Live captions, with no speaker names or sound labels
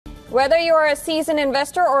Whether you're a seasoned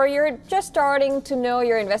investor or you're just starting to know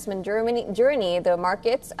your investment journey, the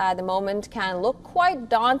markets at the moment can look quite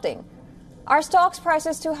daunting. Are stocks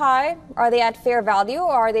prices too high? Are they at fair value?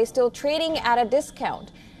 Or are they still trading at a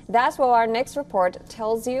discount? That's what our next report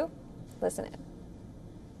tells you. Listen in.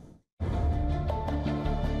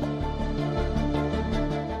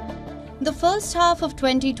 The first half of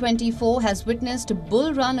 2024 has witnessed a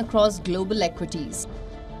bull run across global equities.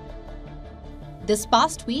 This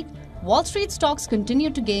past week, Wall Street stocks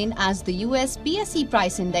continued to gain as the US PSE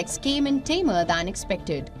price index came in tamer than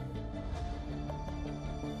expected.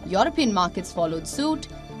 European markets followed suit.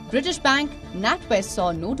 British bank NatWest saw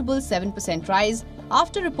a notable 7% rise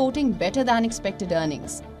after reporting better than expected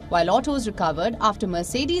earnings, while autos recovered after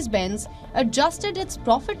Mercedes-Benz adjusted its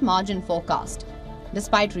profit margin forecast.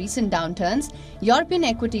 Despite recent downturns, European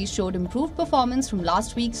equities showed improved performance from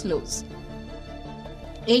last week's lows.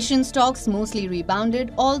 Asian stocks mostly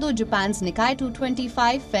rebounded, although Japan's Nikkei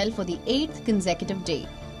 225 fell for the 8th consecutive day.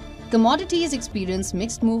 Commodities experienced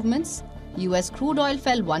mixed movements. US crude oil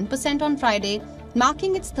fell 1% on Friday,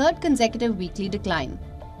 marking its third consecutive weekly decline.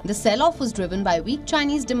 The sell-off was driven by weak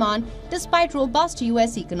Chinese demand despite robust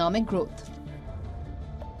US economic growth.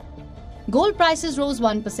 Gold prices rose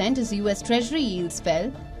 1% as US Treasury yields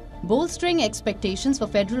fell, bolstering expectations for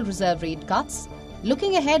Federal Reserve rate cuts.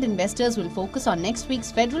 Looking ahead, investors will focus on next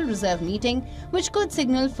week's Federal Reserve meeting, which could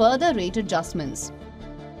signal further rate adjustments.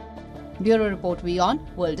 Bureau Report WION,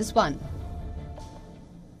 World is One.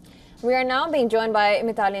 We are now being joined by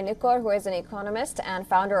Mitali Nikor, who is an economist and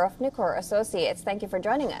founder of Nikor Associates. Thank you for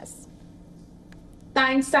joining us.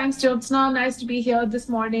 Thanks, Jyotsna. Nice to be here this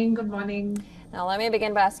morning. Good morning. Now, let me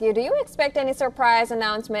begin by asking you, do you expect any surprise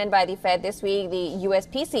announcement by the Fed this week? The US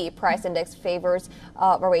PCE price index favors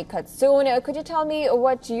a rate cut soon. Could you tell me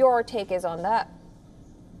what your take is on that?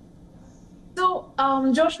 So,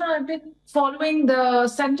 Jyotsna, I've been following the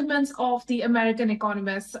sentiments of the American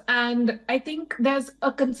economists, and I think there's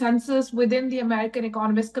a consensus within the American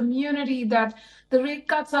economist community that the rate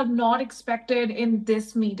cuts are not expected in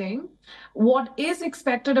this meeting. What is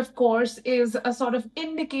expected, of course, is a sort of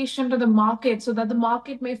indication to the market so that the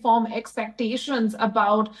market may form expectations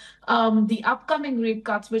about the upcoming rate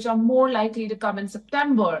cuts, which are more likely to come in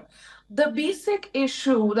September. The basic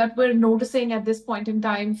issue that we're noticing at this point in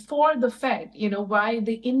time for the Fed, why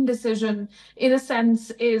the indecision, in a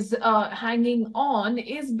sense, is hanging on,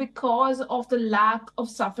 is because of the lack of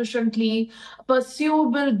sufficiently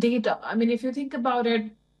pursuable data. I mean, if you think about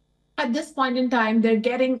it, at this point in time, they're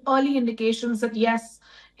getting early indications that, yes,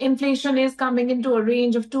 inflation is coming into a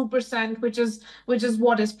range of 2%, which is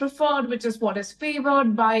what is preferred, which is what is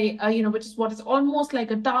favored by, which is what is almost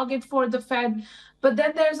like a target for the Fed. But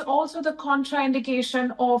then there's also the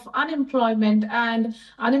contraindication of unemployment, and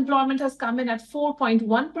unemployment has come in at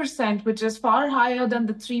 4.1%, which is far higher than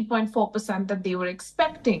the 3.4% that they were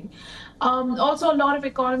expecting. Also, a lot of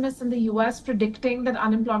economists in the US predicting that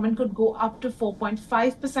unemployment could go up to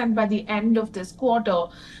 4.5% by the end of this quarter.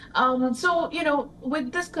 So,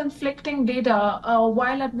 with this conflicting data,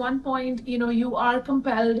 while at one point, you are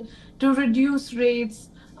compelled to reduce rates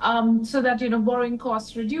so that, borrowing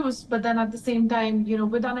costs reduce, but then at the same time,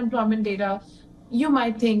 with unemployment data, you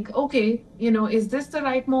might think, okay, is this the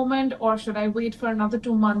right moment, or should I wait for another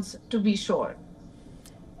 2 months to be sure?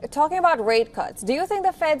 Talking about rate cuts, do you think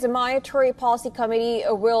the Fed's Monetary Policy Committee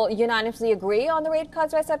will unanimously agree on the rate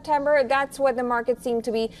cuts by September? That's what the market seem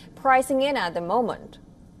to be pricing in at the moment.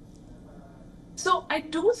 So I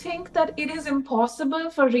do think that it is impossible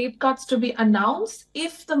for rate cuts to be announced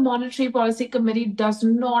if the Monetary Policy Committee does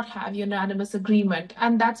not have unanimous agreement.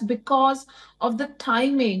 And that's because of the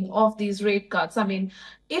timing of these rate cuts. I mean,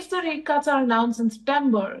 if the rate cuts are announced in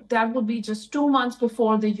September, that would be just 2 months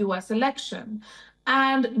before the US election.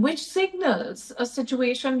 And which signals a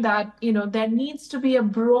situation that, there needs to be a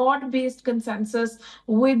broad-based consensus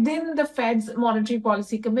within the Fed's Monetary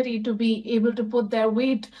Policy Committee to be able to put their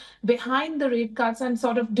weight behind the rate cuts and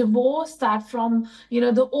sort of divorce that from,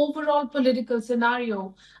 the overall political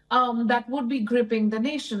scenario that would be gripping the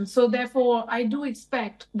nation. So therefore, I do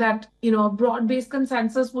expect that, a broad-based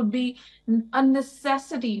consensus would be a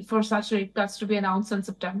necessity for such rate cuts to be announced in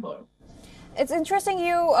September. It's interesting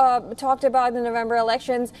you talked about the November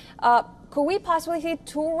elections. Could we possibly see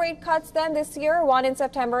 2 rate cuts then this year, one in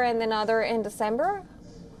September and another in December?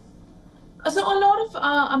 So a lot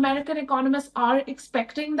of American economists are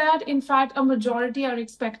expecting that. In fact, a majority are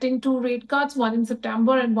expecting two rate cuts, one in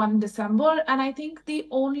September and one in December. And I think the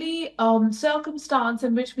only circumstance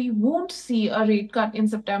in which we won't see a rate cut in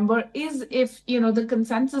September is if, the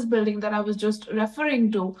consensus building that I was just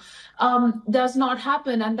referring to does not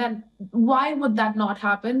happen. And then why would that not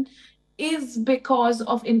happen? Is because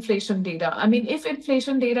of inflation data. I mean, if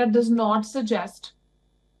inflation data does not suggest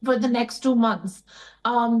for the next 2 months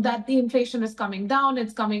that the inflation is coming down,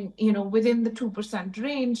 it's coming within the 2%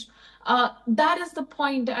 range, that is the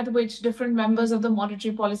point at which different members of the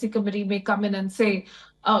monetary policy committee may come in and say,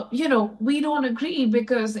 we don't agree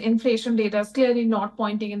because inflation data is clearly not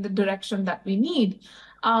pointing in the direction that we need.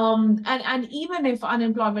 And even if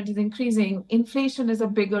unemployment is increasing, inflation is a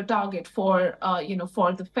bigger target for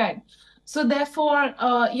the Fed. So therefore,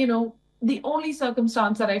 the only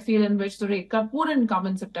circumstance that I feel in which the rate cut wouldn't come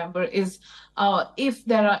in September is if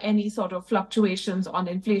there are any sort of fluctuations on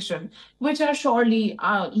inflation, which are surely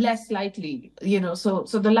less likely. So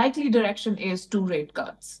the likely direction is two rate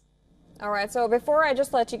cuts. All right, so before I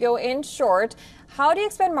just let you go, in short, how do you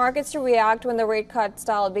expect markets to react when the rate cut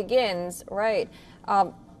style begins? Right.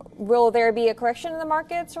 Will there be a correction in the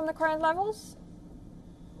markets from the current levels?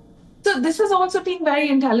 So this is also being very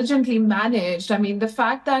intelligently managed. I mean, the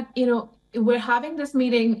fact that, we're having this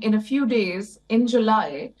meeting in a few days in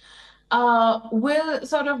July will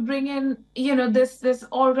sort of bring in, this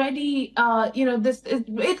already,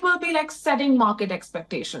 it will be like setting market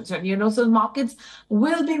expectations. And, so markets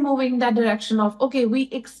will be moving in that direction of, okay, we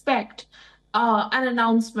expect an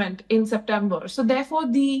announcement in September. So therefore,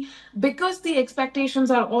 because the expectations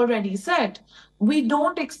are already set, we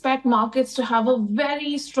don't expect markets to have a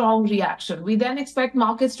very strong reaction. We then expect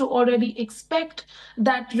markets to already expect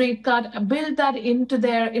that rate cut, build that into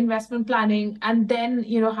their investment planning, and then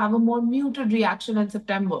have a more muted reaction in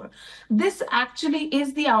September. This actually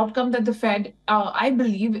is the outcome that the Fed, I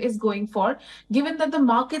believe, is going for, given that the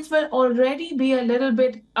markets will already be a little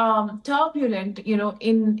bit turbulent,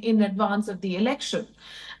 in advance of the election.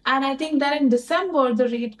 And I think that in December, the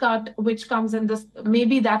rate cut, which comes in this,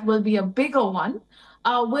 maybe that will be a bigger one,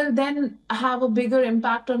 will then have a bigger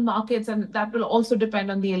impact on markets, and that will also depend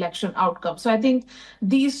on the election outcome. So I think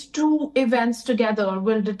these two events together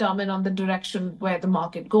will determine on the direction where the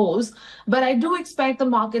market goes. But I do expect the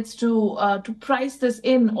markets to price this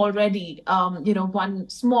in already, one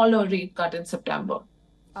smaller rate cut in September.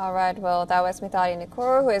 All right, well, that was Mithali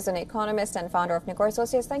Nikor, who is an economist and founder of Nikor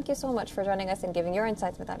Associates. Thank you so much for joining us and giving your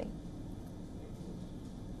insights, Mithali.